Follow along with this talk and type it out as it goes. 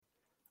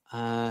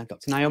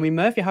Dr. Naomi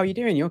Murphy. How are you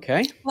doing? You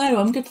okay? Hello,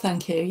 I'm good,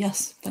 thank you.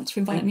 Yes, thanks for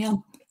inviting me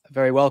on.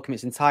 Very welcome.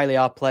 It's entirely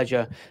our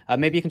pleasure.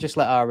 Maybe you can just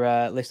let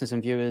our listeners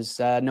and viewers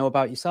know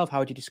about yourself. How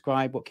would you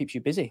describe what keeps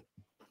you busy?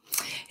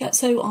 Yeah,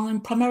 so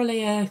I'm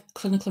primarily a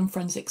clinical and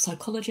forensic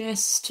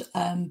psychologist,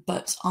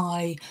 but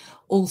I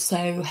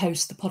also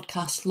host the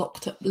podcast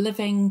Locked Up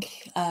Living,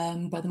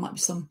 where there might be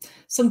some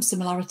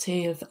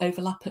similarity of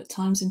overlap at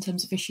times in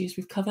terms of issues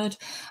we've covered.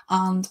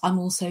 And I'm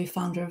also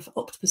founder of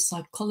Octopus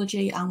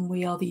Psychology, and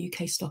we are the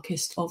UK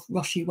stockist of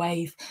Roshi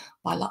Wave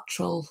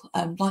bilateral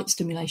light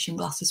stimulation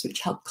glasses, which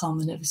help calm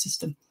the nervous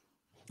system.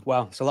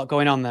 Well, there's a lot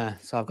going on there,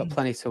 so I've got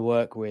plenty to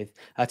work with.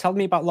 Tell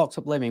me about Locked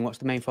Up Living. What's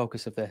the main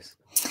focus of this?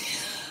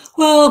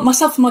 Well,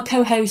 myself and my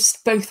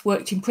co-host both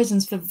worked in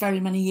prisons for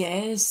very many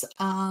years,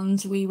 and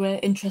we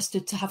were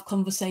interested to have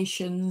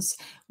conversations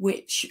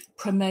which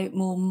promote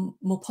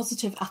more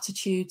positive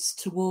attitudes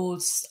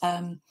towards.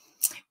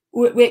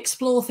 We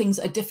explore things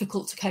that are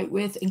difficult to cope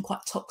with in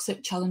quite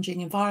toxic,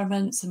 challenging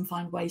environments and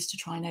find ways to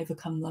try and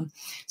overcome them.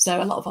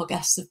 So a lot of our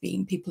guests have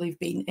been people who've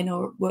been in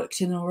or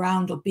worked in or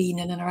around or been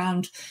in and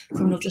around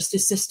criminal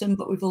justice system,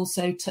 but we've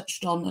also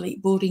touched on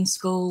elite boarding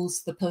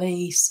schools, the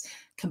police,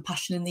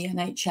 compassion in the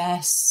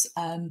NHS,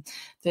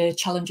 the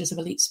challenges of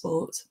elite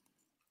sport.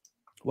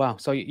 Wow.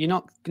 So you're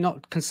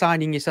not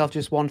consigning yourself to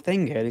just one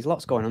thing here. There's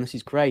lots going on. This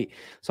is great.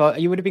 So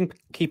you would have been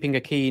keeping a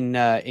keen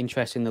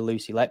interest in the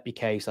Lucy Letby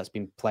case that's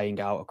been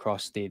playing out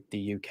across the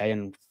UK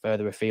and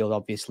further afield,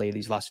 obviously,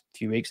 these last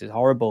few weeks. There's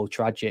horrible,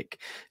 tragic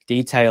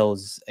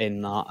details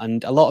in that.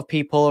 And a lot of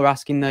people are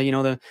asking the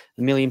 £1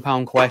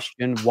 million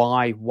question,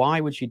 why?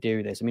 Why would you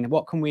do this? I mean,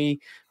 what can we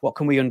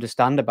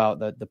understand about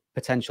the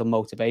potential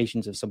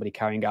motivations of somebody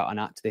carrying out an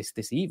act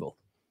this evil?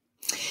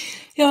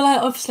 Yeah,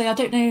 well, obviously, I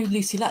don't know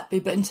Lucy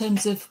Letby, but in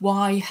terms of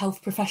why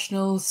health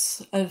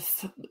professionals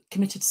have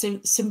committed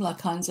similar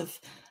kinds of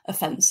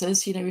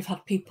offences, we've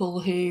had people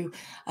who,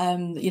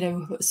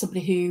 somebody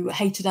who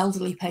hated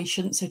elderly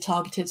patients, so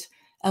targeted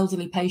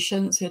elderly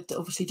patients. We had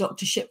obviously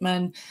Dr.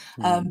 Shipman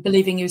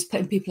believing he was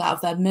putting people out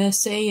of their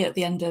mercy at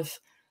the end of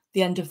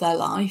their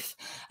life.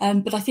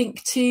 But I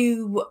think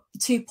two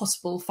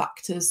possible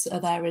factors are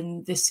there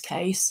in this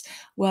case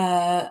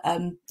where,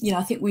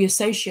 I think we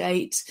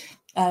associate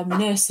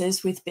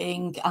nurses with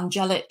being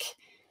angelic,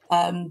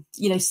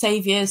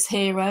 saviours,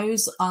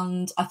 heroes.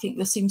 And I think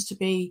there seems to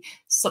be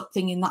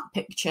something in that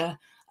picture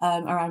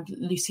around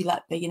Lucy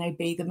Letby,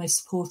 be the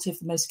most supportive,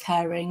 the most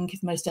caring, the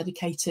most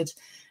dedicated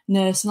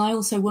nurse. And I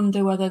also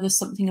wonder whether there's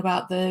something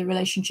about the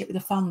relationship with the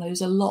family.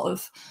 There's a lot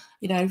of,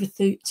 over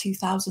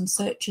 2,000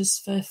 searches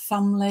for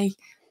family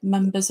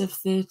members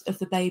of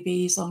the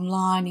babies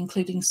online,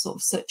 including sort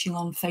of searching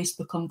on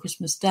Facebook on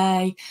Christmas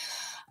Day,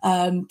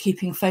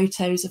 keeping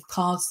photos of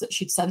cards that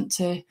she'd sent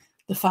to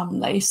the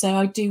family. So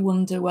I do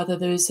wonder whether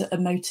there's a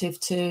motive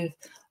to,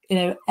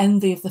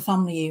 envy of the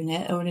family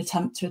unit or an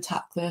attempt to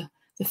attack the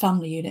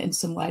family unit in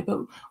some way. But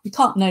we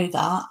can't know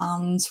that,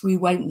 and we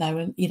won't know.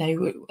 And,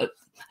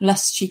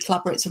 unless she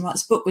collaborates and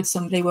writes a book with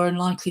somebody, we're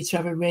unlikely to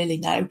ever really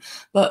know.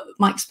 But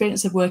my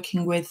experience of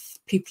working with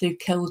people who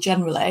kill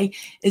generally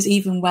is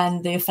even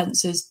when the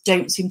offences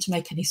don't seem to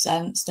make any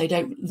sense, they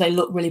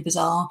look really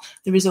bizarre,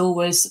 there is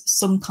always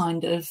some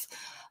kind of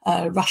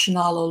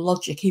rationale or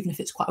logic, even if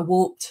it's quite a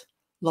warped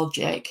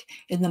logic,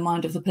 in the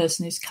mind of the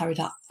person who's carried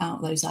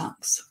out those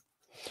acts.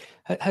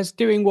 Has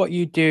doing what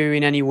you do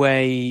in any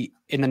way,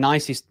 in the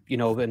nicest,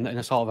 in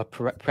a sort of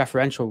a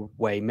preferential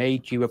way,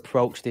 made you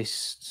approach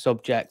this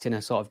subject in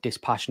a sort of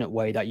dispassionate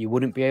way that you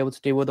wouldn't be able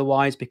to do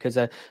otherwise? Because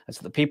as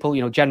the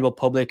people, general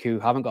public who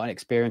haven't got an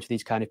experience with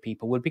these kind of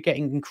people would be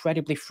getting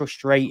incredibly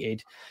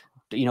frustrated,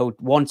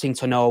 wanting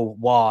to know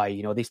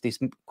why, this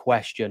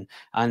question.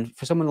 And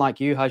for someone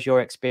like you, has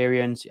your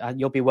experience,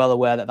 you'll be well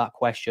aware that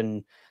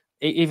question,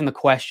 even the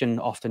question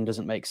often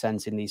doesn't make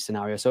sense in these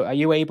scenarios. So are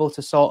you able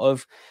to sort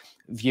of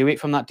view it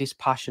from that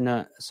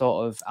dispassionate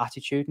sort of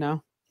attitude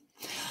now?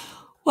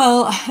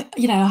 Well, I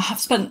have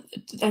spent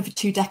over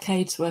 2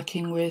 decades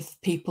working with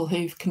people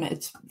who've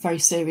committed very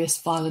serious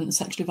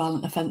sexually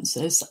violent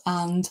offences.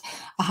 And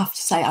I have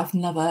to say, I've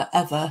never,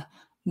 ever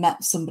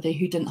met somebody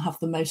who didn't have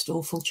the most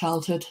awful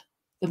childhood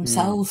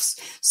themselves.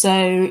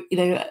 So,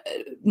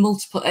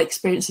 multiple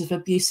experiences of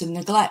abuse and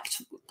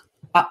neglect,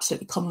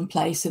 absolutely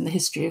commonplace in the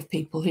history of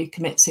people who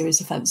commit serious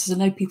offences. I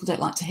know people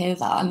don't like to hear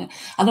that, and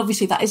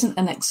obviously that isn't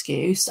an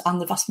excuse, and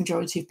the vast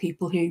majority of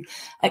people who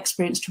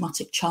experience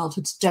traumatic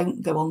childhoods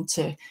don't go on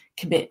to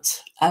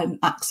commit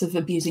acts of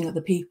abusing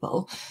other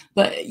people.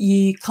 But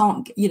you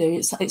can't,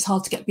 it's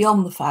hard to get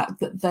beyond the fact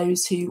that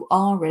those who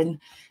are in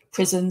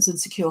prisons and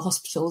secure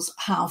hospitals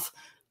have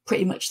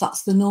pretty much,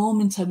 that's the norm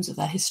in terms of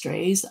their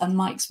histories. And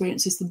my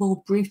experience is the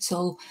more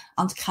brutal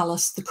and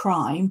callous the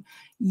crime,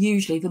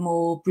 usually the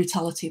more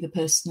brutality the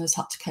person has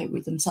had to cope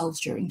with themselves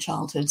during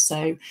childhood.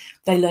 So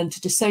they learn to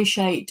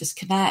dissociate,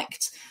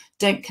 disconnect,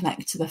 don't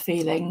connect to their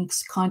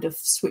feelings, kind of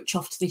switch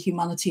off to the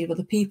humanity of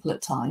other people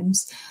at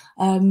times,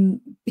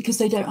 because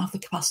they don't have the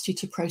capacity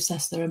to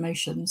process their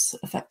emotions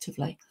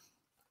effectively.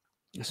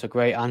 That's a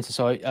great answer.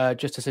 So,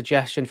 just a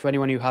suggestion for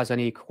anyone who has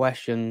any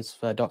questions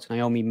for Dr.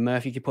 Naomi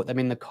Murphy, if you put them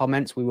in the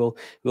comments, we'll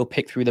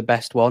pick through the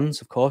best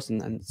ones, of course,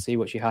 and see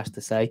what she has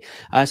to say.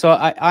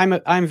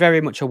 I'm very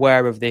much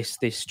aware of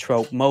this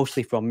trope,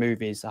 mostly from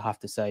movies, I have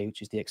to say,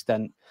 which is the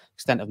extent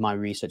of my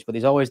research. But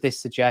there's always this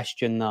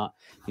suggestion that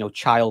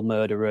child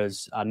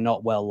murderers are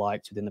not well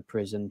liked within the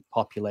prison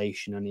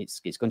population, and it's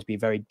going to be a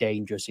very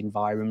dangerous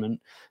environment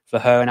for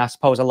her. And I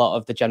suppose a lot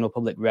of the general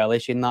public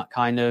relish in that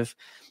kind of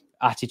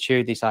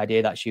attitude, this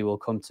idea that she will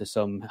come to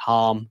some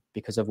harm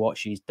because of what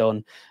she's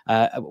done.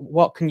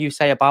 What can you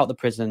say about the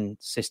prison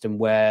system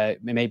where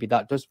maybe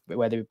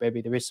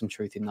there is some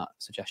truth in that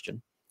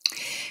suggestion?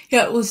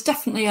 Yeah, well, there's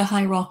definitely a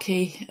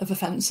hierarchy of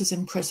offences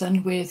in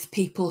prison, with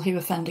people who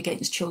offend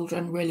against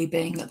children really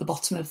being at the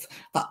bottom of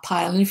that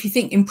pile. And if you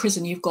think in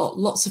prison, you've got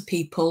lots of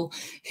people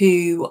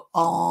who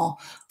are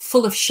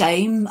full of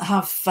shame,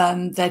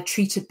 they're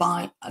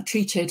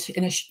treated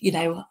in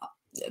a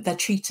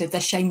they're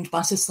shamed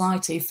by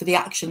society for the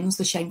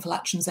shameful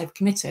actions they've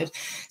committed.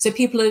 So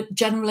people are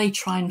generally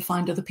trying to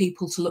find other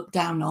people to look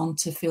down on,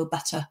 to feel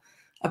better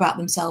about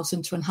themselves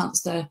and to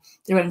enhance their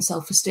own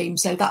self-esteem.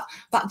 So that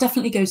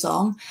definitely goes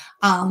on.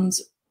 And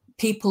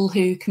people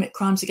who commit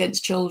crimes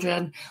against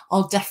children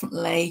are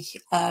definitely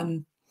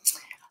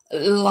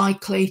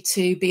likely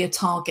to be a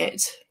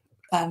target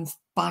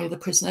by other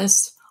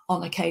prisoners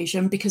on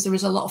occasion, because there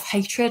is a lot of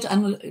hatred.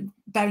 And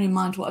bearing in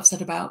mind what I've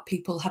said about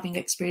people having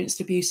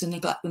experienced abuse and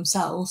neglect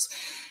themselves,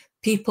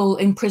 people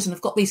in prison have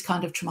got these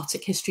kind of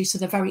traumatic histories, so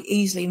they're very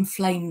easily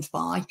inflamed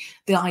by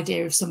the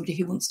idea of somebody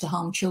who wants to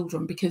harm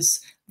children, because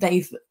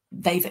they've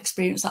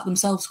experienced that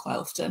themselves quite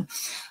often.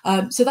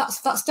 So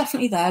that's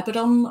definitely there. But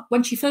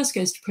when she first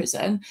goes to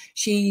prison,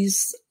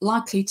 she's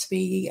likely to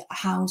be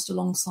housed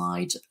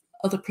alongside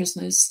other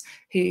prisoners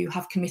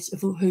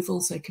who've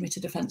also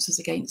committed offences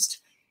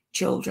against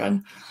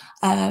children,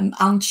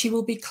 and she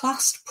will be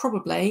classed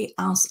probably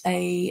as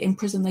in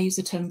prison they use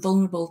the term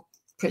vulnerable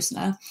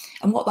prisoner,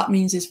 and what that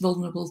means is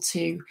vulnerable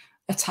to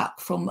attack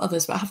from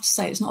others. But I have to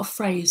say, it's not a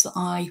phrase that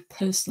I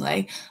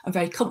personally am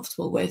very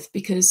comfortable with,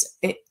 because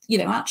it,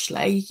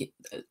 actually,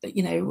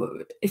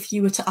 if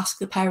you were to ask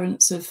the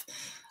parents of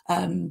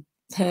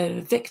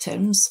her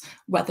victims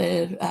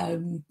whether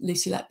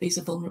Lucy Letby is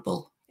a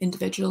vulnerable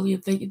individual,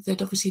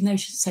 they'd obviously know.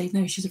 She'd say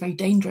no, she's a very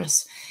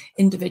dangerous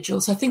individual.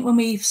 So I think when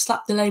we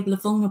slap the label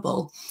of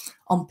vulnerable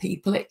on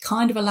people, it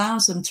kind of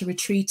allows them to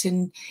retreat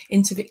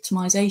into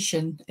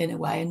victimization in a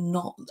way,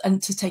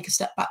 and to take a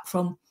step back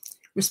from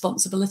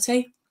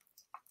responsibility.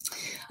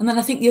 And then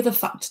I think the other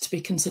factor to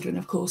be considering,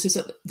 of course, is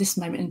at this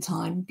moment in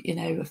time,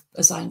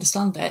 as I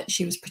understand it,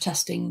 she was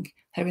protesting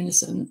her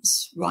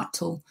innocence right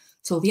till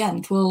the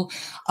end. Well,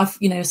 I've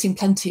seen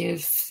plenty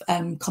of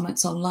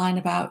comments online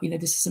about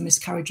this is a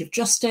miscarriage of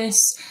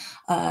justice.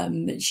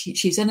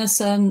 She's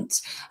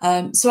innocent.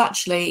 So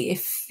actually,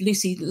 if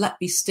Lucy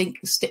Letby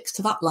sticks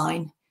to that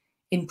line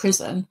in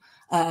prison,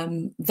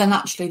 then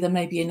actually there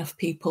may be enough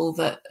people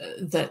that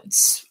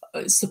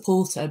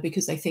support her,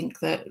 because they think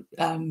that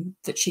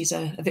she's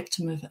a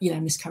victim of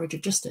miscarriage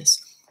of justice.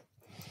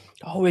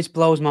 It always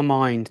blows my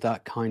mind,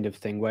 that kind of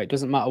thing, where it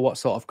doesn't matter what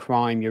sort of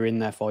crime you're in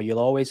there for, you'll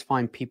always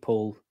find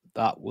people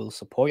that will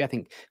support you. I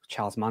think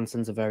Charles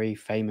Manson's a very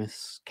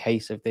famous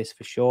case of this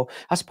for sure.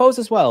 I suppose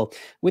as well,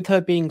 with her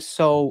being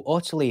so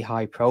utterly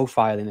high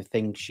profile in the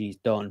things she's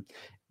done,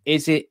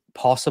 is it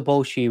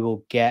possible she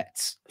will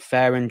get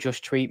fair and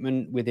just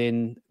treatment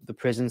within the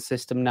prison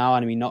system now?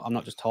 And I mean, I'm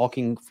not just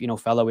talking,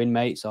 fellow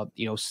inmates or,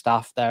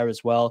 staff there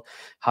as well,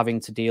 having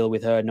to deal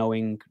with her,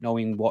 knowing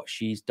what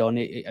she's done.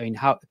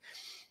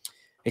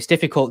 It's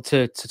difficult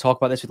to talk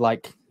about this with,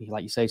 like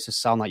you say, to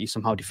sound like you're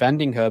somehow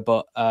defending her,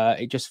 but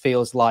it just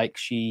feels like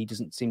she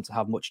doesn't seem to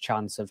have much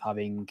chance of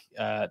having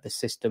the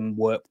system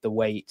work the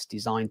way it's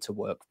designed to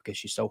work, because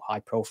she's so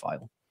high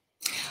profile.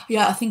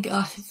 Yeah, I think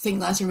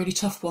that's a really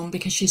tough one,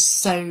 because she's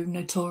so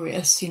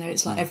notorious.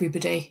 It's like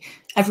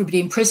everybody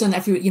in prison,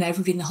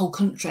 everybody in the whole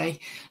country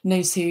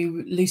knows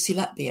who Lucy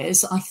Letby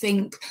is. I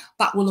think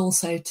that will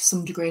also, to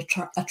some degree,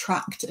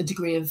 attract a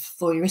degree of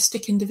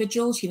voyeuristic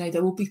individuals.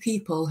 There will be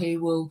people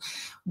who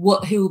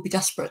will be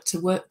desperate to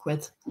work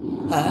with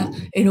her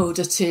in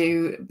order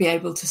to be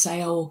able to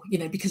say,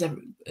 because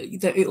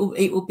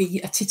it will be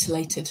a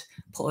titillated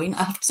point.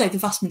 I have to say, the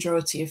vast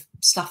majority of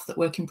staff that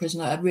work in prison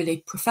are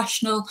really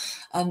professional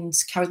and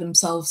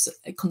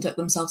conduct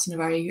themselves in a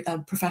very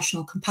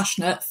professional,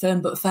 compassionate,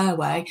 firm but fair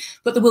way.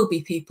 But there will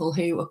be people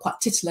who are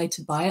quite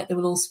titillated by it. There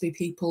will also be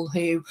people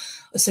who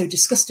are so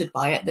disgusted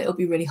by it that it'll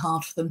be really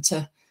hard for them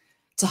to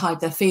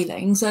hide their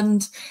feelings.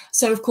 And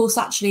so, of course,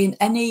 actually, in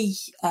any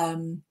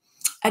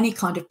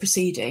kind of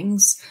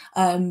proceedings,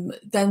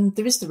 then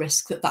there is the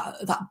risk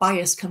that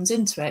bias comes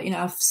into it.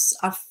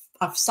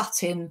 I've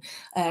sat in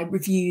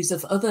reviews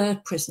of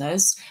other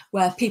prisoners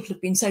where people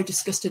have been so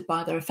disgusted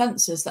by their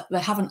offences that they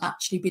haven't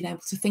actually been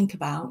able to think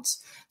about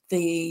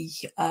the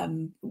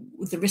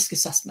risk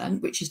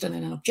assessment, which is done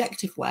in an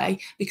objective way,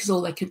 because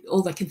all they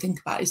can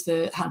think about is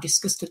how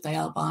disgusted they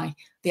are by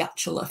the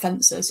actual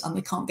offences, and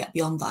they can't get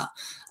beyond that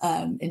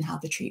in how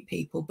they treat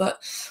people. But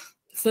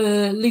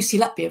For Lucy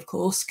Letby, of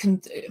course,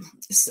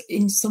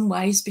 in some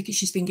ways, because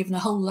she's been given a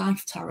whole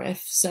life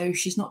tariff, so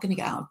she's not going to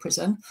get out of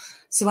prison.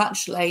 So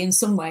actually, in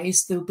some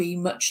ways, there'll be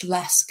much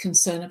less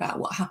concern about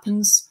what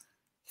happens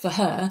for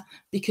her,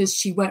 because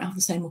she won't have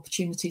the same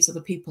opportunities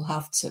other people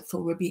have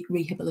for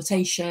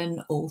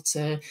rehabilitation or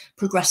to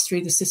progress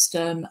through the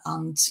system,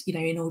 and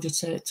in order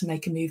to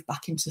make a move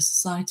back into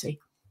society.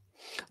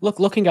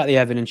 Looking at the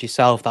evidence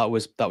yourself that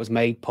was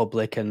made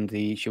public, and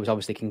she was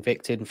obviously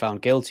convicted and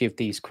found guilty of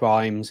these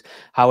crimes.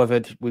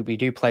 However, we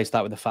do place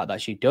that with the fact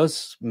that she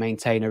does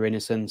maintain her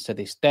innocence to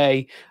this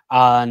day.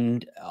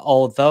 And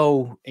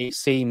although it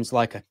seems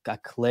like a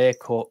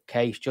clear-cut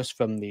case just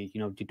from the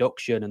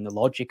deduction and the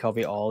logic of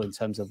it all in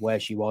terms of where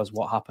she was,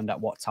 what happened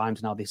at what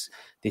times, now this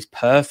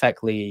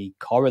perfectly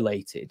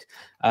correlated,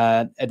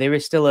 there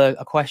is still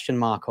a question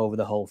mark over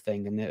the whole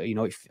thing. And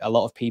if a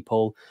lot of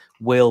people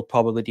will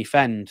probably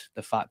defend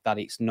the fact that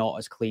it's not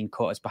as clean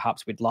cut as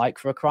perhaps we'd like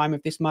for a crime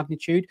of this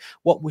magnitude.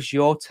 What was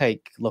your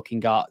take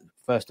looking at,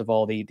 first of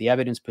all, the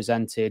evidence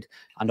presented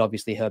and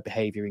obviously her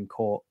behaviour in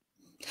court?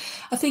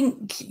 I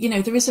think,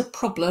 there is a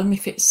problem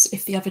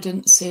if the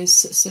evidence is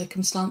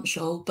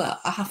circumstantial, but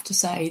I have to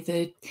say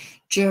the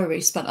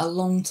jury spent a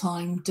long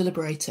time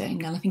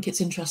deliberating, and I think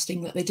it's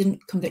interesting that they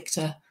didn't convict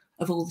her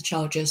of all the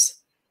charges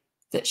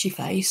that she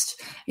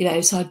faced.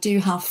 So I do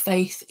have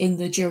faith in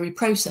the jury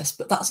process,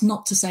 but that's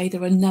not to say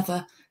there are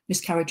never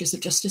miscarriages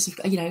of justice.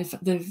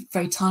 The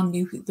very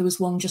timely, there was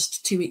one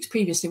just 2 weeks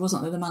previously,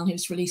 wasn't there? The man who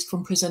was released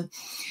from prison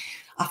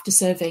after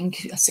serving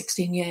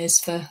 16 years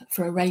for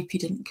a rape he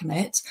didn't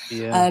commit.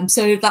 Yeah.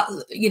 So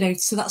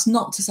that's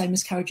not to say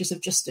miscarriages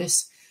of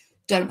justice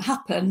don't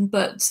happen,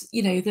 but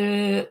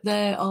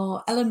there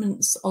are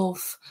elements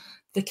of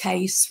the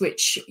case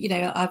which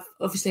I've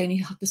obviously only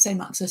had the same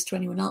access to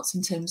anyone else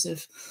in terms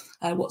of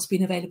what's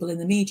been available in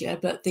the media,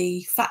 but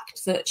the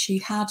fact that she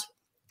had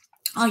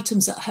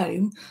items at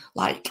home,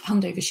 like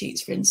handover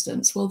sheets, for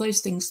instance, well, those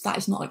things, that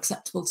is not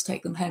acceptable to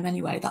take them home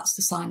anyway. That's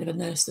the sign of a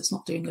nurse that's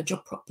not doing her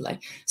job properly.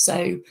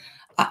 So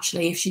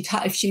actually, if she'd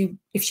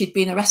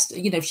been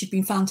arrested, if she'd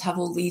been found to have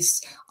all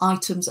these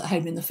items at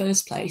home in the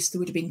first place, there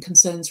would have been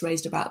concerns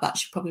raised about that.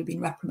 She'd probably been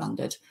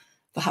reprimanded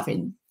for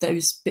having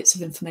those bits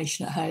of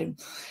information at home.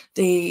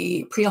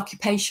 The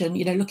preoccupation,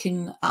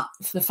 looking at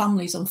for the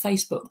families on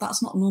Facebook,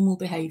 that's not normal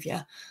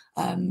behaviour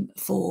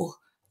for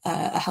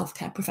a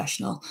healthcare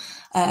professional.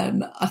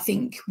 I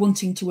think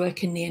wanting to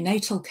work in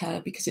neonatal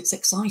care because it's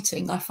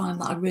exciting, I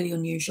find that a really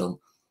unusual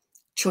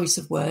choice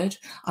of word.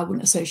 I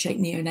wouldn't associate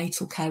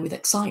neonatal care with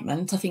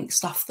excitement. I think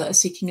staff that are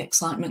seeking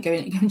excitement go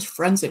into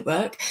forensic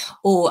work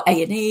or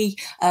A&E,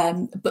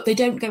 but they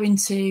don't go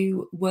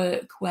into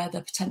work where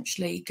they're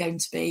potentially going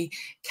to be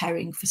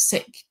caring for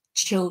sick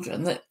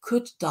children that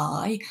could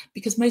die,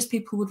 because most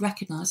people would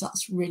recognise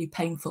that's really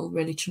painful,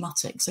 really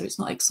traumatic. So it's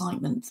not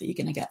excitement that you're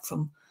going to get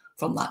from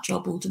that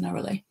job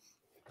ordinarily.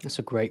 That's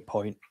a great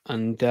point.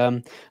 And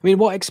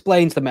what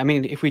explains them?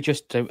 If we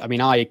just,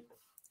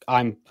 I'm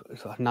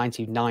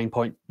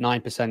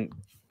 99.9%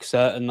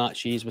 certain that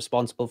she's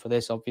responsible for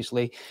this,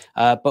 obviously.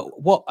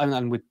 But what,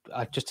 and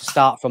just to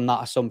start from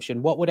that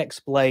assumption, what would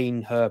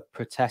explain her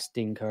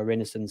protesting her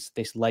innocence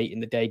this late in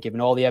the day,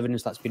 given all the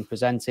evidence that's been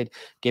presented,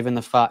 given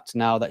the fact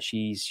now that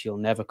she'll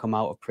never come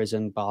out of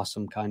prison bar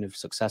some kind of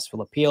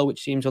successful appeal,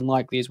 which seems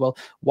unlikely as well?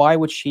 Why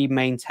would she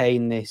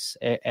maintain this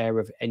air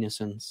of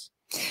innocence?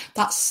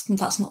 That's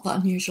not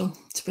that unusual,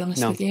 to be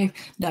honest with you.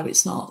 No,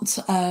 it's not.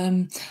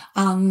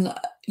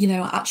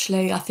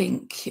 Actually, I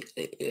think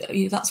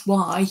that's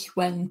why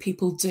when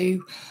people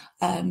do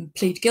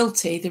plead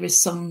guilty, there is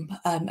some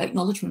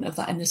acknowledgement of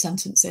that in the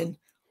sentencing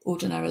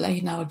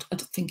ordinarily. Now, I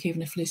don't think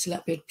even if Lucy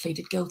Letby had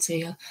pleaded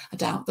guilty, I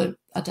doubt there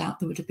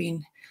would have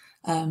been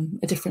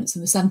a difference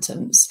in the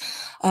sentence.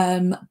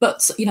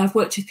 But I've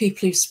worked with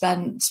people who've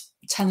spent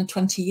 10 and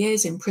 20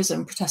 years in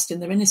prison protesting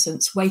their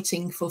innocence,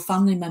 waiting for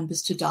family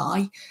members to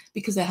die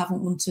because they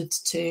haven't wanted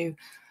to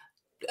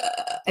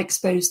they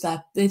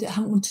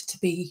haven't wanted to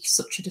be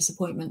such a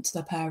disappointment to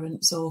their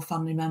parents or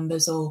family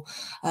members or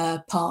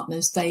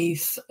partners.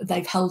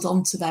 They've held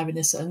on to their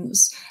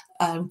innocence,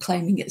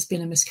 claiming it's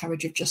been a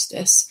miscarriage of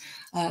justice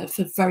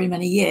for very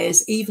many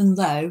years, even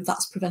though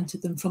that's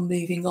prevented them from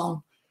moving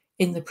on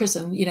in the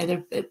prison.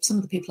 Some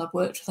of the people I've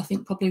worked with, I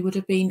think, probably would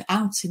have been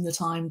out in the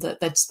time that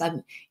they'd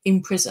spent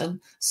in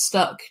prison,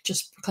 stuck,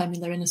 just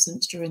proclaiming their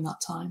innocence during that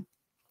time.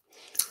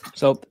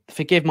 So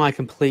forgive my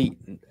complete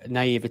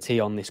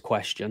naivety on this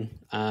question,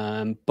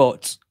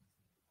 but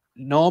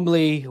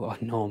normally,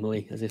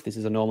 as if this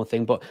is a normal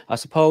thing, but I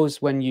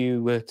suppose when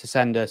you were to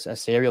send a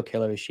serial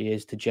killer as she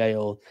is to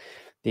jail,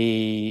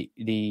 the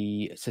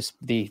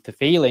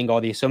feeling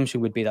or the assumption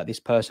would be that this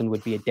person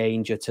would be a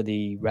danger to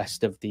the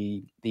rest of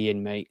the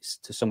inmates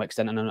to some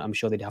extent, and I'm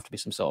sure there'd have to be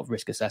some sort of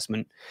risk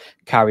assessment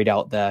carried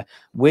out there.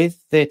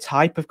 With the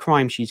type of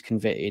crime she's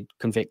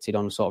convicted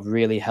on, sort of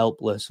really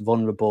helpless,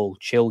 vulnerable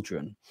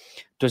children,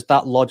 does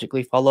that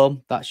logically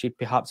follow that she'd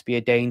perhaps be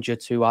a danger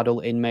to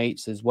adult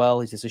inmates as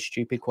well? Is this a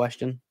stupid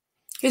question?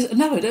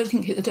 No, I don't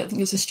think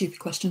it's a stupid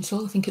question at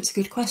all. I think it's a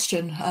good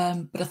question,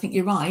 but I think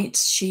you're right.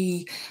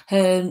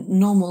 Her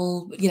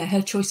normal,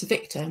 her choice of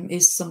victim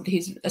is somebody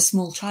who's a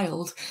small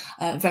child,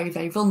 very,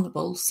 very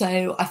vulnerable.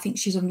 So I think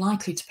she's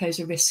unlikely to pose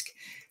a risk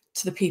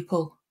to the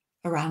people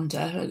around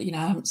her. I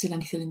haven't seen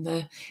anything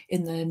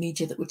in the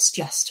media that would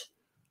suggest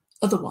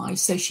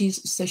otherwise. So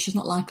she's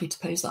not likely to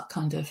pose that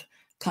kind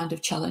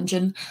of challenge.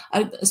 And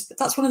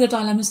that's one of the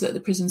dilemmas that the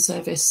prison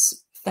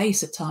service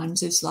face at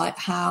times, is like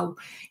how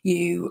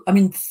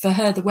for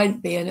her there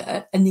won't be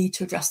a need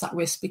to address that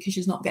risk because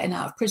she's not getting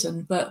out of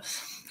prison. But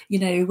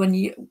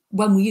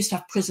when we used to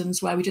have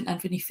prisons where we didn't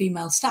have any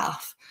female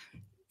staff,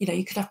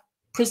 you could have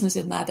prisoners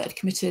in there that had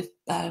committed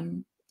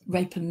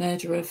rape and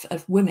murder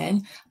of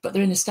women, but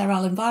they're in a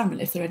sterile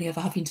environment if they're only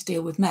ever having to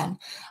deal with men.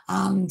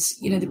 And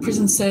the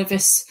prison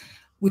service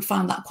would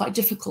find that quite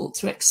difficult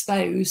to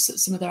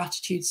expose some of their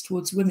attitudes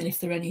towards women if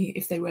they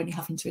were only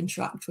having to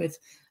interact with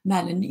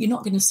men. And you're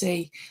not going to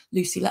see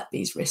Lucy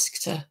Letby's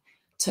risk to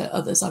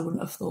others, I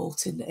wouldn't have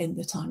thought, in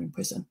the time in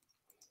prison.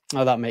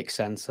 Oh, that makes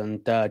sense.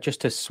 And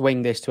just to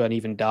swing this to an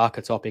even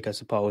darker topic, I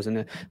suppose,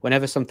 and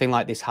whenever something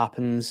like this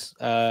happens,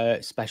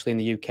 especially in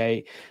the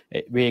UK,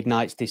 it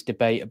reignites this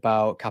debate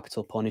about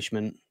capital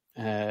punishment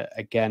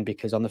again,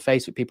 because on the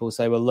face of it, people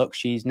say, well, look,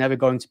 she's never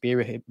going to be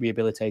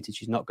rehabilitated.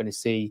 She's not going to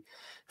see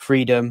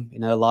freedom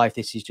in her life.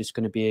 This is just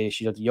going to be,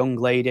 she's a young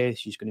lady.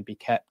 She's going to be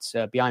kept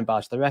behind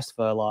bars for the rest of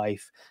her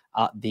life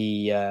at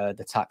the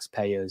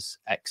taxpayers'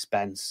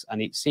 expense.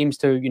 And it seems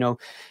to,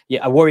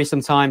 I worry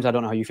sometimes, I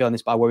don't know how you feel on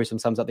this, but I worry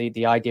sometimes that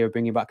the idea of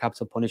bringing back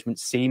capital punishment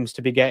seems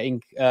to be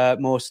getting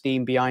more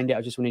steam behind it.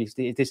 I just wondering,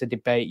 is this a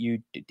debate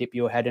you dip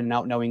your head in and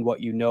out knowing what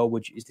you know?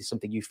 Is this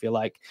something you feel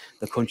like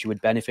the country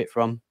would benefit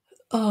from?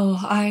 Oh,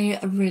 I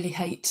really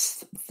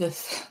hate the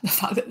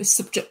fact that this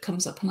subject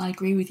comes up, and I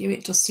agree with you.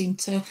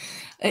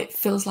 It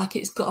feels like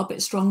it's got a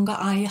bit stronger.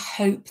 I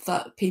hope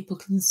that people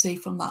can see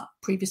from that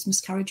previous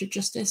miscarriage of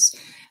justice,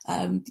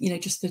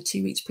 just the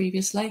 2 weeks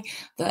previously,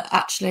 that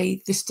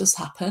actually this does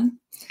happen.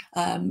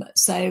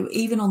 So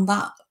even on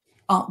that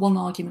one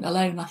argument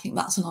alone, I think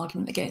that's an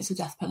argument against the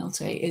death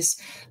penalty, is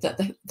that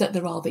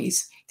there are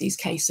these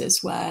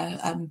cases where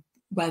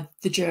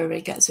the jury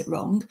gets it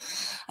wrong.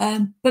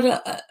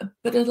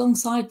 But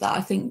alongside that,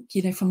 I think,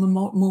 from a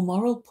more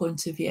moral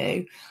point of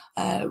view,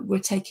 we're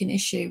taking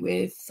issue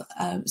with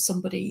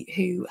somebody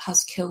who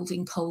has killed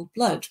in cold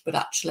blood. But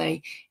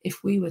actually,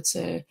 if we were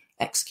to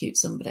execute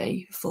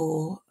somebody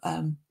for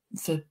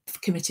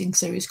committing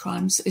serious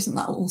crimes, isn't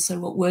that also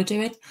what we're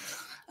doing?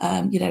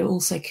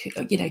 Also,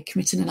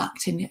 committing an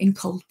act in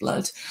cold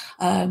blood.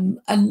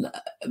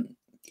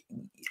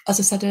 As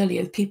I said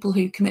earlier, people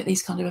who commit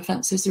these kind of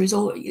offences,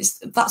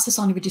 that's a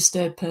sign of a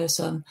disturbed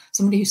person.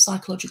 Somebody who's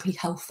psychologically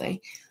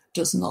healthy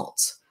does not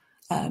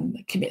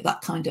commit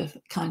that kind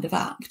of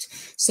act.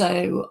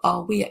 So,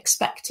 are we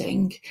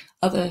expecting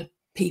other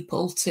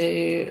people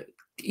to,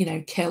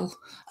 kill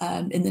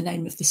in the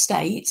name of the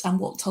state? And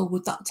what toll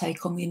would that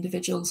take on the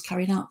individuals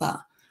carrying out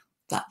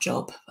that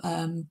job?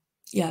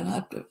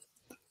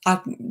 I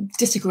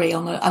disagree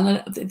on it.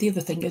 And the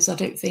other thing is, I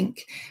don't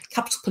think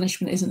capital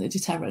punishment isn't a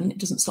deterrent. It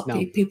doesn't stop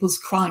people's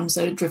crimes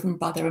that are driven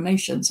by their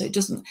emotions. So it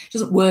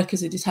doesn't work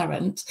as a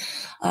deterrent.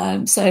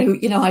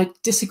 I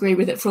disagree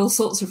with it for all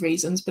sorts of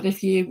reasons. But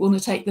if you want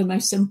to take the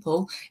most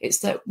simple, it's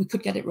that we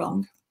could get it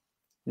wrong.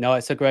 No,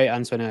 it's a great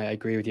answer, and I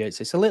agree with you.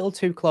 It's a little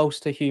too close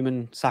to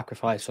human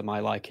sacrifice for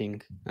my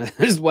liking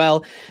as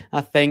well.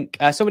 I think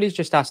somebody's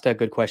just asked a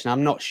good question.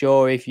 I'm not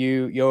sure if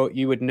you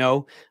would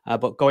know,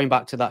 but going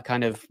back to that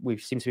kind of, we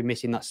seem to be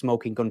missing that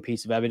smoking gun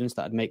piece of evidence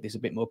that would make this a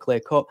bit more clear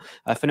cut.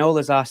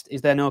 Finola's asked,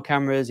 is there no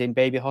cameras in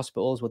baby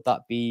hospitals? Would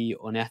that be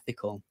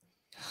unethical?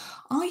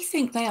 I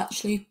think they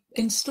actually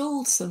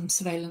installed some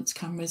surveillance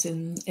cameras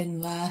in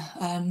there.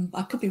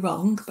 I could be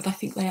wrong, but I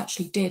think they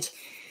actually did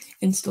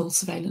install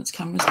surveillance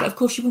cameras. But of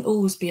course, you wouldn't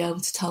always be able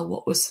to tell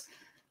what was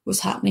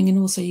happening. And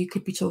also, you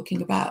could be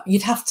talking about,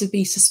 you'd have to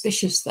be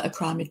suspicious that a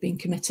crime had been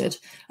committed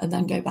and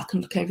then go back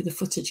and look over the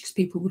footage, because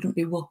people wouldn't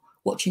be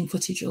watching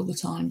footage all the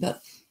time. But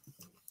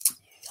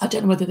I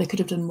don't know whether they could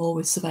have done more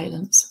with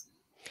surveillance.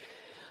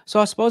 So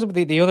I suppose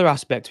the other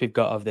aspect we've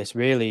got of this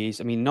really is,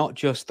 not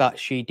just that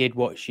she did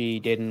what she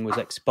did and was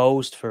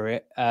exposed for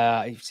it.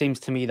 It seems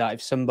to me that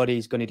if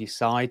somebody's going to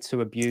decide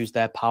to abuse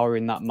their power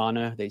in that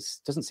manner, there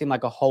doesn't seem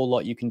like a whole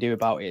lot you can do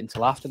about it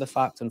until after the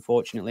fact,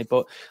 unfortunately.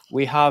 But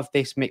we have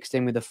this mixed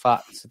in with the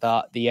fact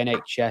that the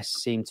NHS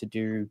seem to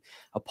do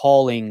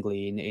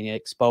appallingly in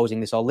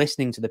exposing this, or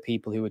listening to the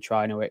people who were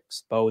trying to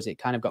expose it.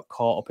 Kind of got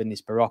caught up in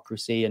this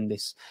bureaucracy and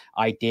this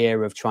idea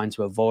of trying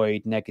to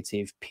avoid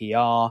negative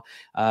PR.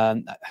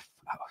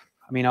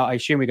 I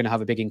assume we're going to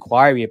have a big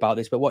inquiry about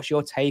this, but what's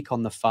your take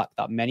on the fact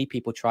that many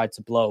people tried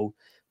to blow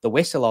the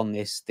whistle on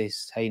this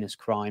heinous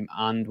crime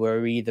and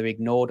were either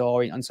ignored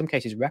or, in some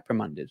cases,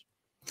 reprimanded?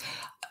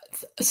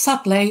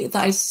 Sadly,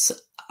 that is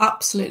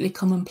absolutely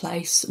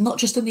commonplace, not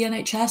just in the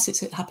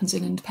NHS. It happens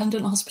in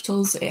independent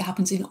hospitals. It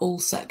happens in all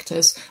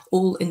sectors,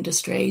 all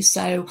industries.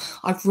 So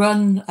I've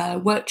run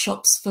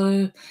workshops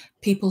for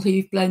people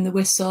who've blown the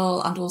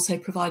whistle and also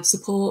provide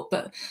support.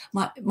 But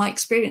my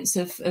experience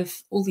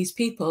of all these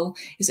people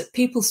is that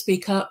people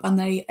speak up and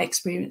they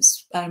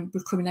experience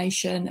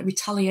recrimination,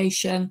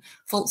 retaliation,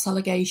 false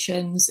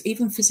allegations,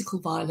 even physical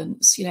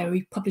violence. You know,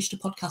 we published a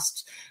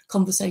podcast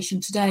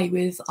conversation today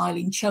with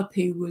Eileen Chubb,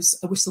 who was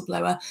a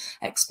whistleblower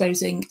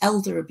exposing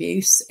elder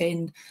abuse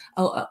in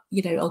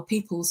old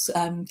people's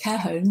care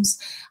homes,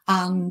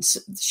 and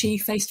she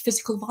faced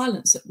physical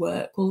violence at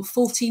work. Well,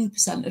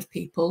 14% of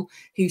people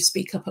who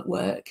speak up at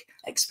work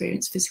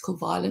experience physical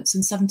violence,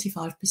 and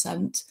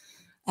 75%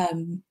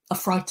 are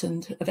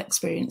frightened of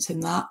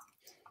experiencing that.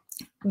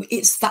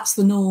 That's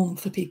the norm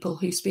for people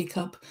who speak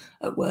up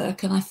at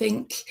work. And I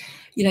think,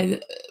 you know,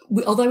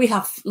 although we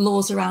have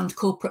laws around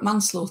corporate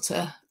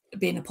manslaughter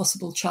being a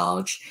possible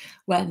charge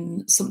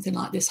when something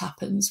like this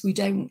happens, we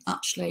don't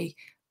actually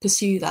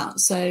pursue that.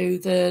 So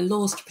the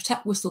laws to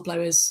protect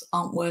whistleblowers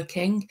aren't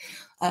working.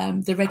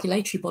 The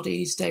regulatory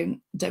bodies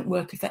don't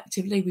work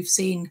effectively. We've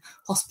seen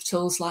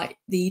hospitals like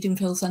the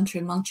Edenfield Centre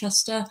in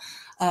Manchester,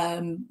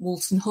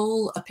 Walton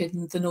Hall up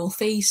in the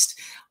northeast,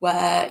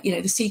 where, you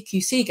know, the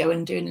CQC go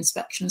and do an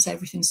inspection and say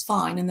everything's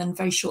fine, and then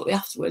very shortly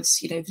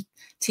afterwards, you know, the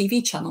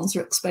TV channels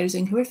are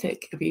exposing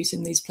horrific abuse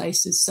in these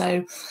places.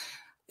 So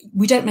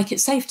we don't make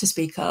it safe to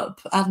speak up,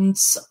 and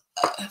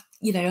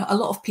you know, a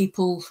lot of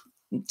people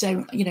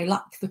don't, you know,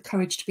 lack the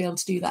courage to be able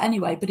to do that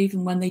anyway. But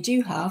even when they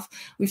do have,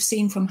 we've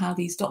seen from how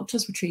these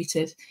doctors were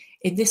treated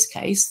in this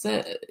case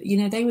that, you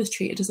know, they were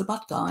treated as the bad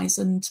guys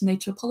and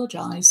made to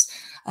apologise,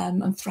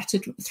 and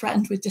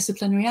threatened with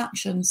disciplinary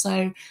action.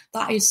 So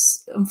that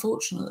is,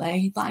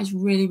 unfortunately, that is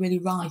really, really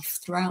rife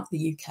throughout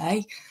the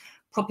UK,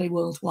 probably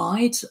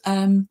worldwide,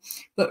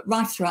 but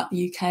rife throughout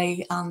the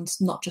UK and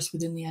not just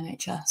within the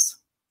NHS.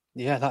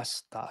 Yeah,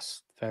 that's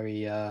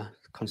very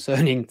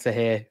concerning to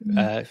hear,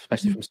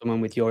 especially from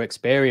someone with your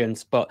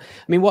experience. But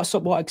I mean,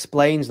 what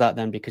explains that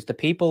then? Because the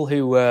people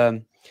who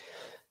were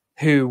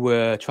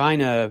trying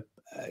to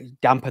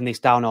dampen this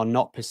down or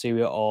not pursue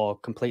it or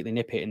completely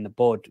nip it in the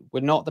bud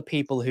were not the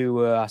people who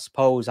were, I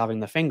suppose, having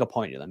the finger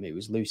pointed at them. It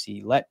was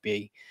Lucy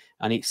Letby,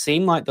 and it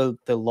seemed like the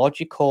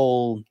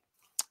logical,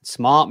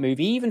 smart move,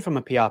 even from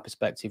a PR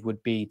perspective,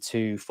 would be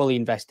to fully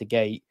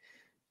investigate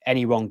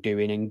any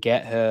wrongdoing and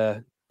get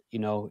her, you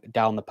know,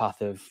 down the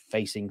path of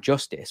facing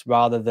justice,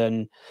 rather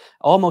than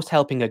almost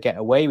helping her get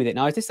away with it.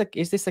 Now, is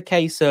this a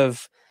case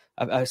of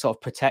a sort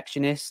of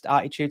protectionist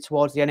attitude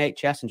towards the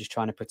NHS and just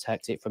trying to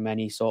protect it from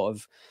any sort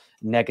of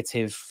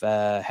negative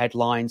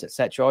headlines,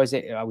 etc., or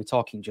are we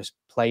talking just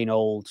plain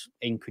old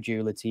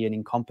incredulity and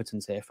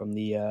incompetence here from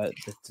the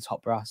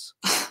top brass?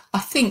 I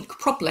think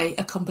probably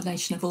a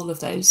combination of all of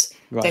those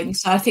Right.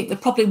 things. So I think there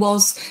probably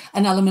was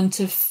an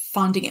element of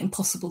finding it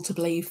impossible to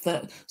believe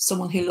that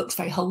someone who looks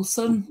very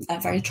wholesome,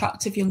 a very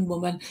attractive young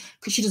woman,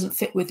 because she doesn't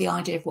fit with the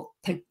idea of what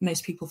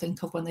most people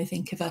think of when they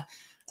think of a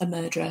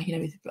murderer, you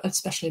know,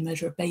 especially a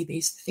murderer of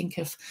babies, think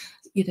of,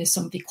 you know,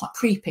 somebody quite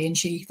creepy, and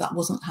that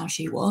wasn't how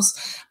she was.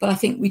 But I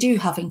think we do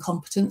have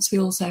incompetence. We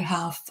also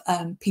have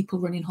people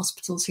running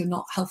hospitals who are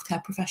not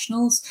healthcare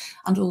professionals,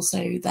 and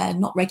also they're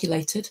not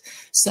regulated.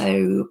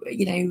 So,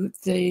 you know,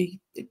 the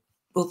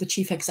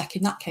chief exec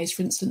in that case,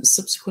 for instance,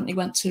 subsequently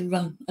went to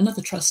run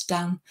another trust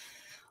down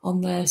on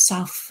the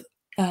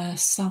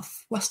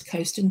southwest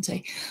coast, didn't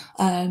he?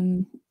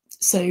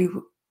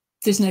 So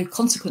there's no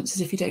consequences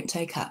if you don't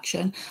take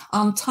action.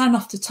 And time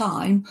after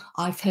time,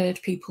 I've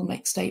heard people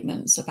make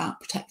statements about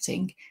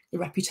protecting the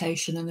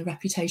reputation, and the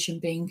reputation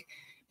being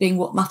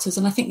what matters.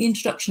 And I think the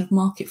introduction of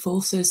market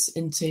forces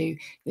into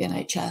the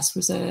NHS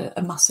was a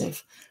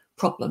massive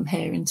problem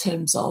here, in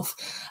terms of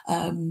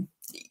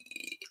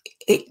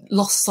it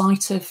lost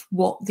sight of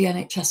what the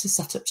NHS is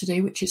set up to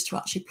do, which is to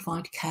actually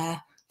provide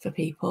care for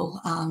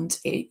people, and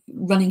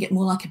running it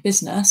more like a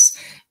business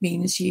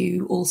means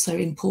you also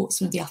import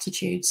some of the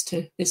attitudes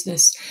to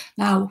business.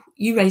 Now,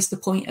 you raised the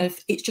point of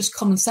it's just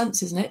common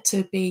sense, isn't it,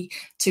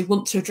 to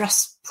want to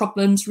address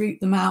problems,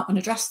 root them out and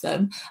address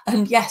them.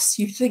 And yes,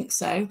 you think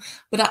so,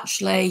 but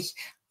actually,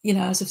 you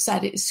know, as I've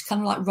said, it's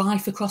kind of like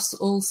rife across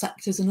all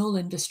sectors and all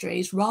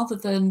industries, rather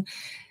than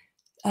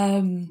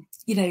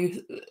you know,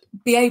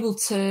 be able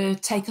to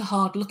take a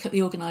hard look at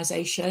the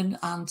organisation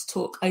and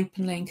talk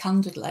openly and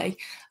candidly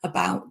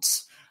about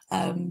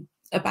you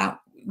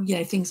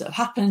know, things that have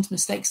happened,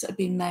 mistakes that have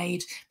been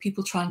made.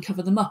 People try and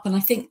cover them up, and I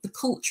think the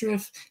culture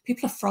of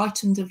people are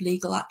frightened of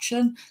legal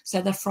action,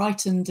 so they're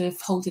frightened of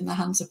holding their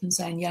hands up and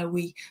saying, yeah,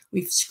 we've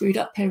screwed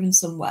up here in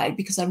some way,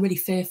 because they're really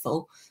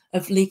fearful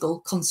of legal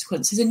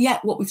consequences. And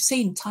yet what we've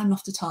seen time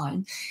after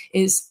time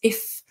is,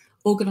 if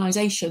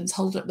organisations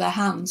hold up their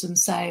hands and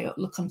say,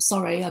 look, I'm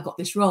sorry, I got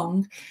this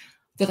wrong,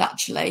 that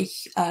actually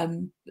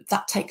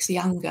that takes the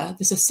anger.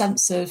 There's a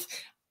sense of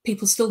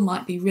people still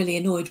might be really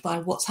annoyed by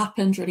what's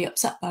happened, really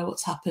upset by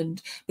what's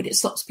happened, but it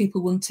stops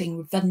people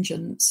wanting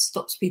vengeance,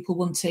 stops people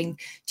wanting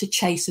to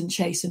chase and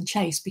chase and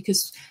chase,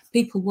 because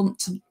people want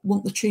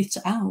the truth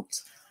out.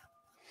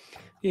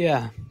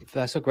 Yeah,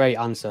 that's a great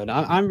answer. And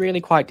I'm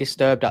really quite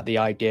disturbed at the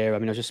idea. I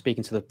mean, I was just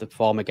speaking to the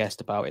former guest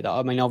about it.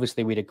 I mean,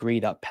 obviously, we'd agree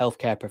that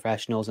healthcare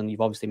professionals, and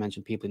you've obviously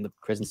mentioned people in the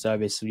prison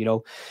service,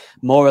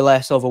 more or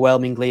less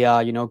overwhelmingly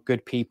are,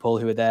 good people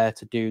who are there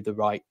to do the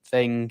right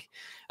thing.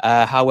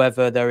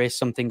 However, there is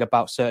something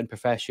about certain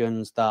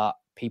professions that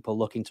people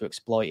looking to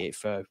exploit it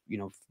for,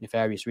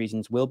 nefarious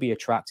reasons will be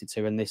attracted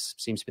to. And this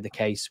seems to be the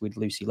case with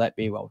Lucy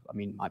Letby. Well, I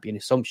mean, it might be an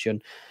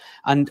assumption.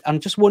 And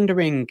I'm just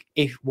wondering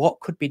if what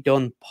could be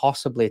done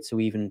possibly to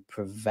even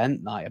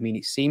prevent that. I mean,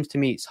 it seems to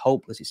me it's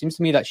hopeless. It seems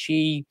to me that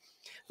she,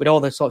 with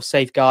all the sort of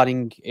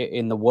safeguarding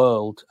in the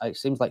world, it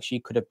seems like she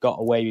could have got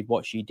away with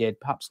what she did.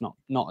 Perhaps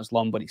not as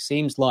long, but it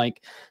seems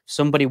like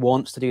somebody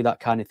wants to do that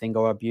kind of thing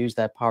or abuse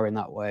their power in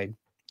that way.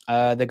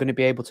 They're going to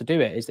be able to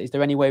do it. Is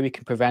there any way we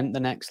can prevent the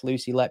next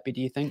Lucy Letby,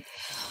 do you think?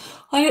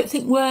 I don't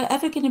think we're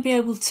ever going to be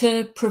able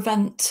to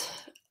prevent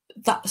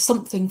that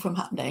something from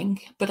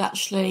happening, but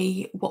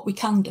actually what we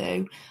can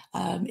do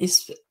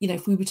is,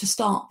 if we were to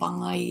start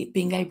by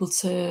being able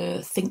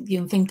to think the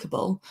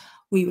unthinkable,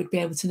 we would be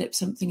able to nip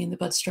something in the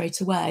bud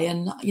straight away.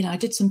 And I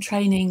did some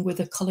training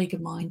with a colleague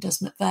of mine, Des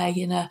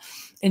McVeigh,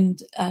 in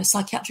a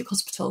psychiatric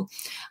hospital,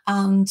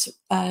 and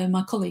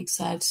my colleague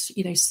said,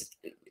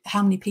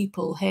 how many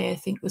people here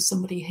think there's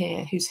somebody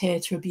here who's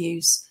here to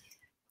abuse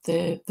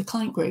the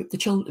client group, the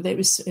children? There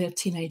was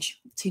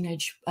teenage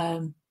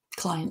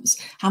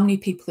clients. How many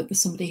people think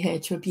there's somebody here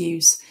to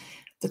abuse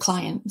the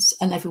clients?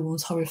 And everyone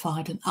was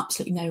horrified and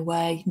absolutely no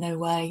way.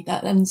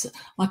 And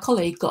my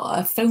colleague got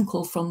a phone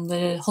call from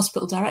the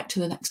hospital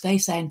director the next day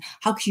saying,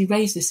 how could you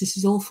raise this? This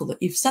is awful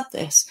that you've said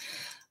this.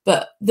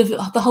 But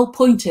the whole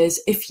point is,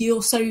 if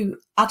you're so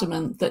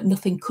adamant that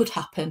nothing could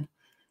happen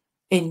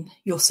in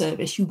your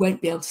service, you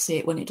won't be able to see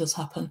it when it does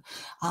happen.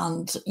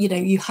 And,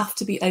 you have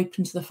to be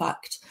open to the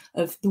fact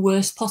of the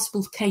worst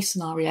possible case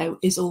scenario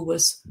is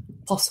always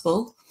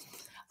possible.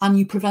 And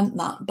you prevent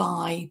that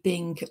by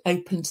being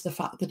open to the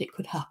fact that it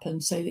could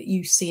happen, so that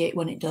you see it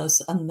when it does,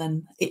 and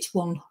then it's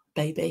one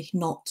baby,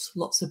 not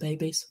lots of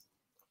babies.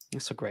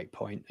 That's a great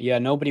point. Yeah,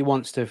 nobody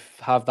wants to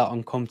have that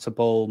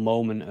uncomfortable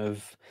moment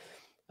of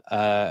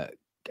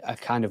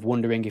kind of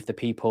wondering if the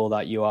people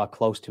that you are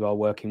close to are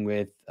working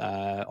with,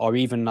 or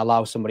even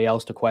allow somebody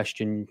else to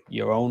question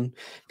your own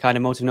kind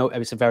of motive. No,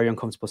 it's a very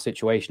uncomfortable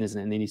situation, isn't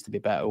it? And there needs to be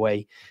a better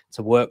way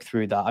to work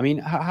through that. I mean,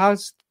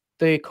 has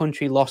the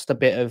country lost a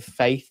bit of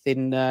faith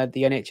in the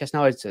NHS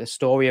now? Is a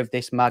story of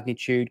this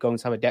magnitude going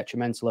to have a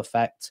detrimental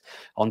effect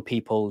on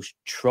people's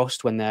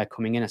trust when they're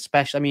coming in?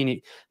 Especially, I mean,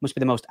 it must be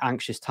the most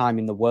anxious time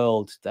in the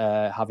world,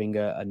 having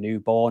a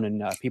newborn,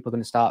 and people are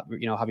going to start,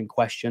 having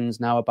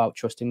questions now about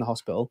trusting the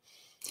hospital.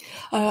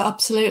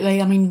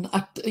 Absolutely. I mean,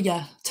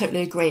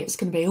 totally agree. It's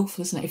going to be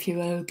awful, isn't it, if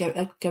you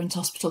go into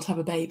hospital to have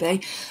a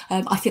baby?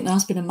 I think there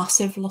has been a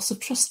massive loss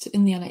of trust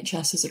in the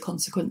NHS as a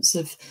consequence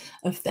of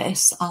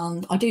this,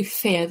 and I do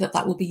fear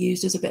that will be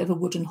used as a bit of a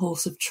wooden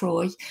horse of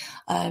Troy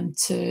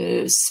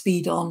to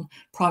speed on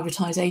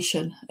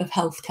privatisation of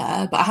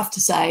healthcare. But I have to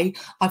say,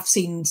 I've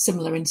seen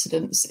similar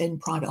incidents in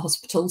private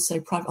hospitals, so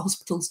private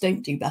hospitals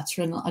don't do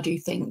better, and I do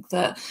think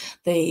that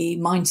the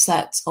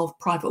mindset of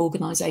private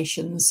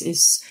organisations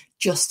is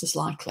just as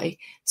likely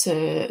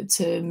to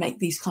make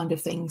these kind of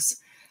things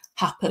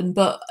happen.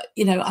 But,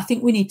 I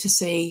think we need to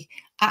see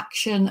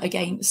action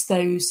against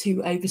those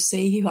who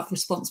oversee, who have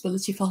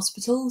responsibility for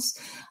hospitals.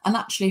 And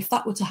actually, if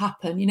that were to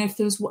happen, if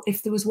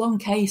there was one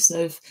case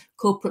of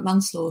corporate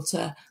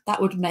manslaughter, that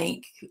would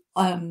make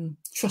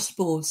trust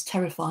boards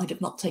terrified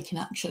of not taking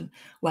action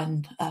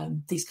when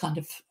these kind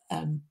of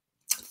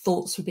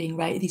thoughts were being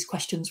raised, these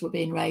questions were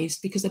being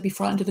raised, because they'd be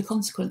frightened of the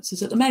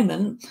consequences. At the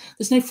moment,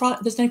 there's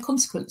no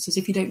consequences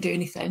if you don't do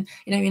anything.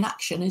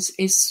 Inaction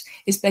is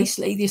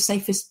basically the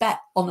safest bet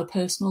on a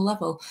personal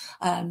level,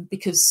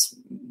 because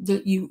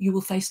you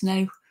will face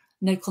no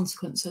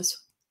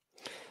consequences.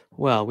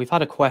 Well, we've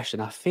had a question.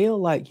 I feel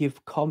like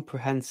you've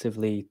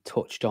comprehensively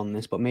touched on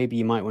this, but maybe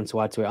you might want to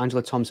add to it.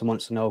 Angela Thompson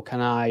wants to know,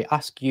 can I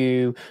ask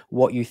you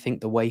what you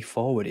think the way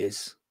forward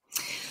is?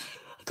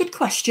 Good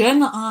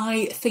question.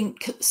 I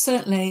think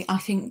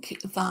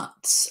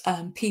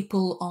that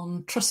people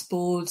on trust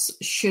boards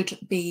should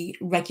be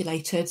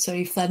regulated. So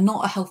if they're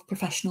not a health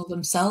professional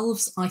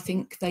themselves, I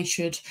think there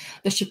should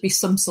be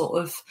some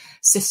sort of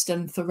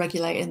system for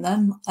regulating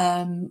them.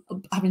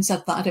 Having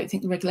said that, I don't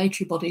think the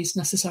regulatory bodies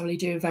necessarily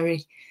do a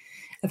very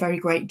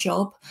great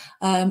job.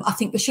 I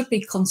think there should be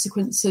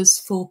consequences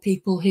for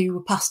people who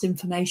were passed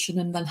information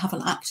and then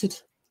haven't acted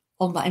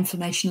on that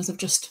information, as I've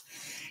just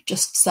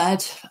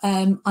said.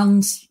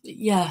 And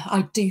yeah,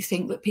 I do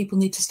think that people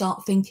need to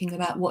start thinking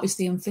about what is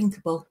the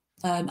unthinkable,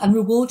 and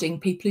rewarding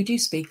people who do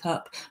speak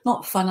up,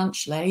 not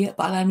financially,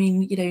 but I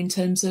mean, in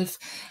terms of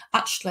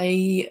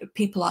actually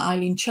people like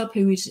Eileen Chubb,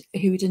 who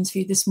we'd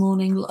interviewed this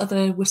morning,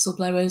 other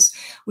whistleblowers.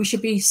 We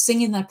should be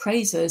singing their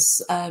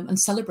praises and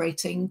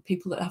celebrating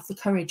people that have the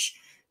courage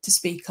to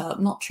speak up,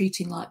 not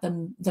treating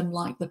them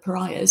like the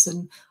pariahs.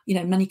 And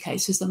in many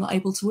cases they're not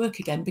able to work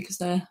again because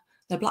they're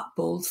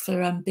blackballed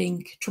for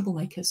being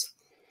troublemakers.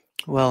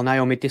 Well,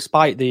 Naomi,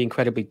 despite the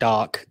incredibly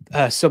dark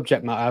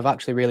subject matter, I've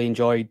actually really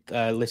enjoyed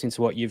listening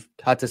to what you've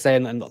had to say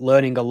and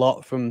learning a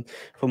lot from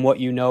what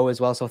you know as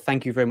well. So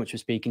thank you very much for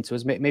speaking to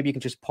us. Maybe you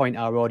can just point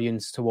our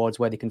audience towards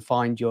where they can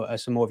find your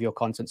some more of your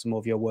content, some more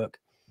of your work.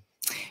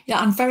 Yeah,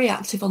 I'm very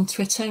active on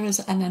Twitter as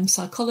an NM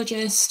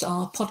psychologist.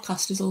 Our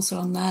podcast is also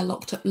on there,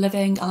 Locked Up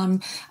Living.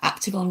 I'm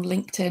active on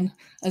LinkedIn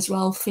as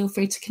well. Feel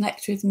free to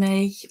connect with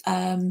me.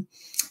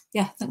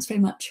 Yeah, thanks very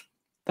much.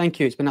 Thank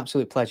you. It's been an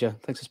absolute pleasure.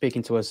 Thanks for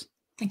speaking to us.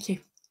 Thank you.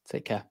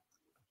 Take care.